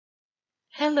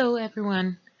Hello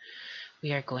everyone!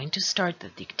 We are going to start the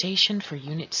dictation for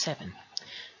Unit 7,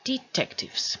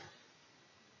 Detectives.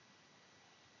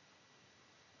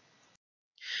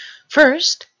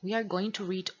 First, we are going to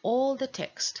read all the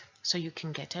text so you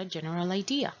can get a general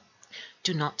idea.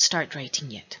 Do not start writing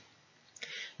yet.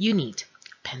 You need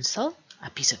a pencil, a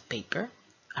piece of paper,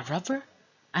 a rubber,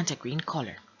 and a green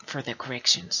color for the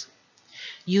corrections.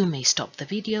 You may stop the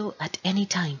video at any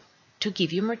time to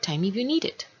give you more time if you need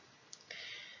it.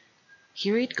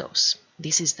 Here it goes.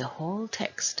 This is the whole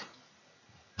text.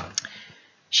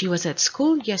 She was at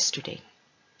school yesterday.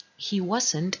 He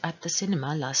wasn't at the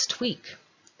cinema last week.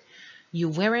 You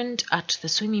weren't at the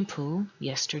swimming pool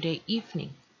yesterday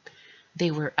evening. They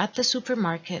were at the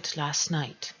supermarket last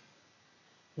night.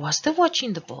 Was the watch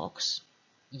in the box?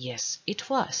 Yes, it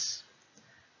was.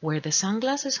 Were the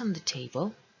sunglasses on the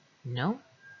table? No,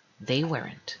 they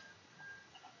weren't.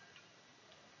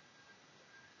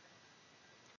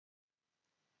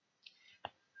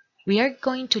 We are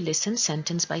going to listen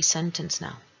sentence by sentence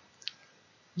now.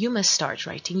 You must start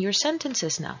writing your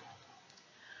sentences now.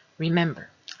 Remember,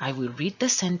 I will read the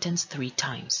sentence 3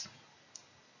 times.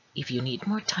 If you need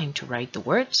more time to write the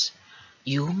words,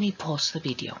 you may pause the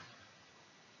video.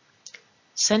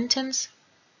 Sentence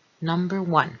number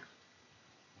 1.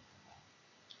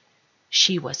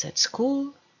 She was at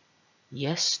school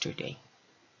yesterday.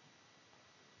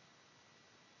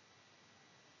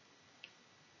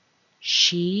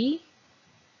 She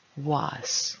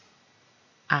was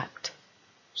at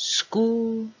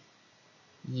school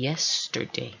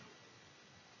yesterday.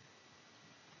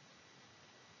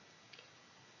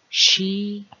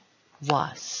 She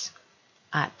was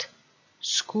at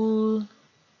school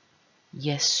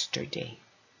yesterday.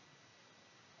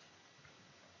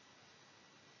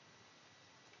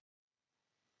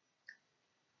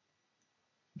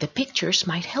 The pictures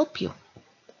might help you.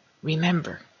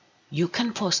 Remember, you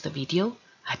can pause the video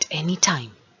at any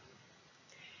time.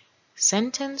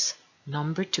 Sentence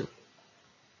number 2.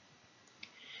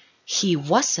 He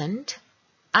wasn't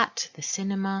at the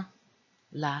cinema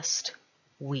last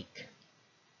week.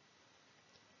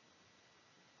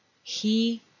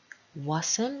 He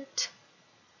wasn't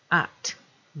at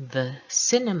the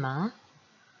cinema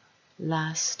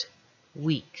last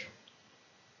week.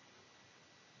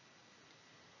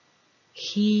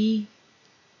 He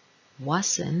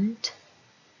wasn't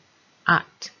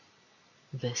at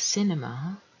the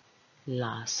cinema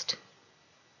last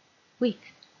week.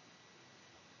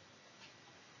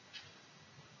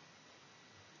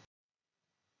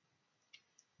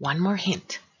 One more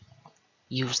hint.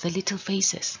 Use the little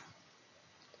faces.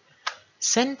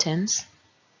 Sentence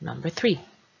number 3.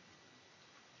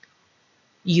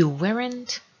 You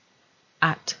weren't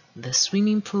at the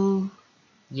swimming pool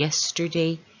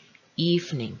yesterday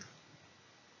evening.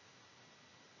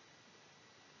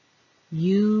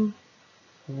 You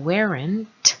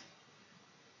weren't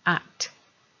at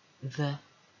the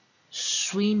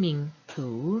swimming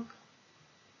pool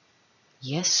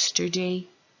yesterday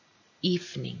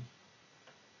evening.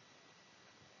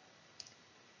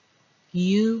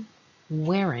 You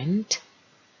weren't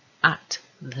at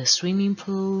the swimming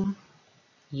pool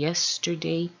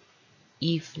yesterday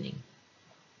evening.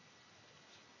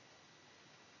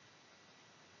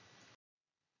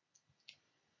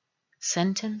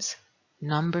 Sentence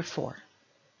number 4.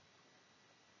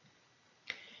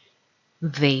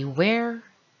 They were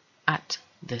at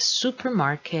the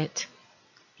supermarket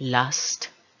last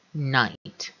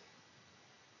night.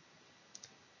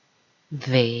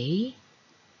 They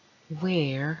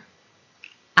were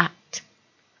at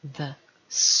the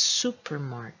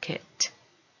supermarket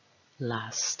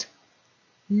last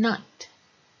night.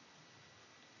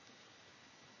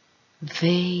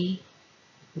 They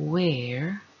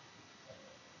were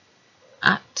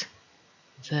at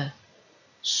the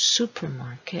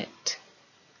supermarket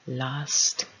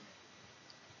last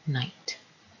night.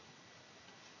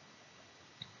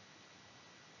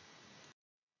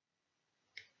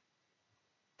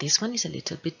 This one is a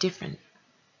little bit different.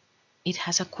 It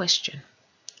has a question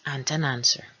and an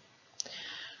answer.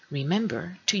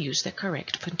 Remember to use the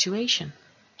correct punctuation.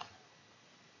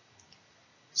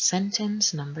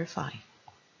 Sentence number 5.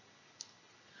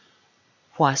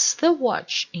 Was the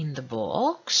watch in the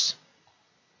box?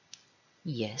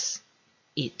 Yes,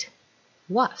 it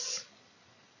was.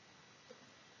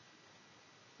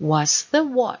 Was the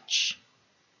watch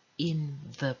in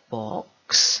the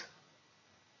box?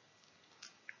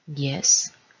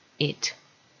 Yes, it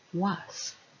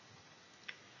was.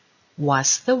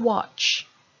 Was the watch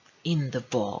in the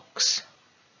box?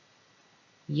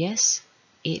 Yes,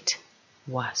 it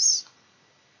was.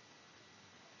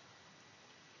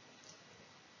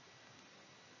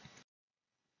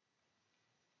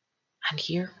 And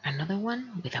here another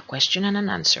one with a question and an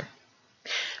answer.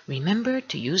 Remember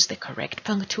to use the correct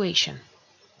punctuation.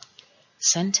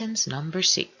 Sentence number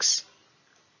 6.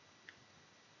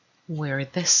 Were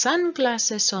the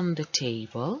sunglasses on the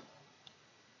table?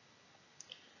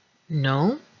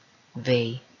 No,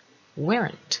 they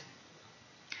weren't.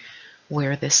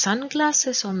 Were the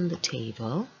sunglasses on the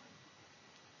table?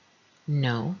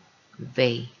 No,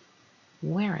 they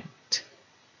weren't.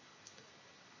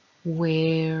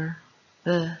 Were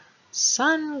the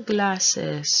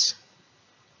sunglasses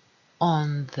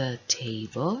on the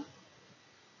table?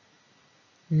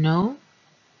 No,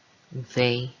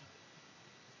 they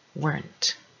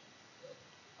weren't.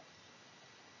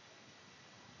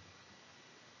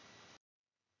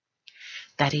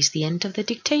 That is the end of the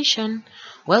dictation.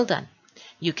 Well done.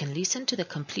 You can listen to the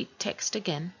complete text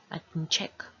again and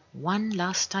check one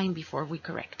last time before we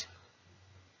correct.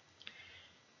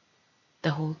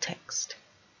 The whole text.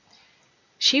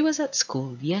 She was at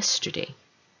school yesterday.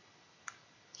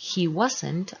 He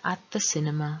wasn't at the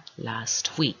cinema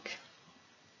last week.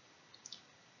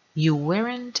 You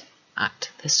weren't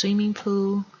at the swimming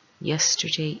pool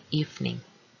yesterday evening.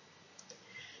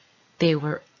 They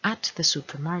were at the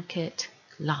supermarket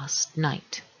last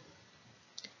night.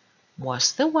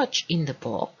 Was the watch in the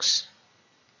box?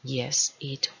 Yes,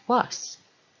 it was.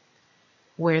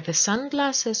 Were the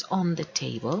sunglasses on the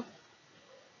table?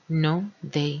 No,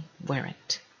 they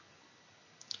weren't.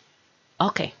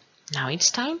 Okay, now it's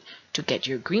time to get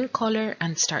your green color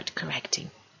and start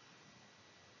correcting.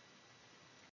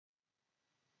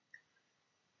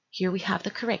 Here we have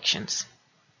the corrections.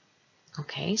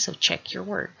 Okay, so check your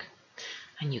work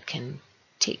and you can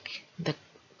tick the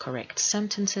correct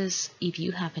sentences. If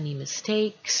you have any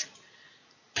mistakes,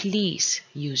 please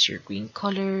use your green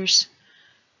colors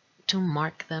to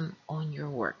mark them on your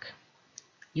work.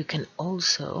 You can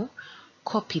also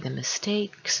copy the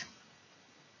mistakes.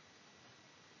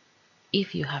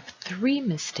 If you have 3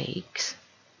 mistakes,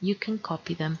 you can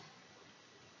copy them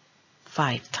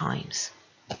 5 times.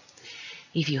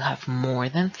 If you have more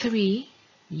than 3,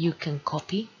 you can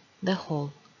copy the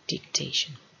whole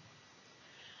dictation.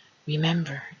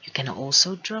 Remember, you can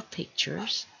also draw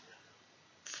pictures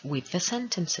with the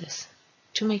sentences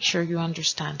to make sure you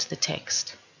understand the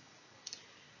text.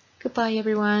 Goodbye,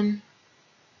 everyone.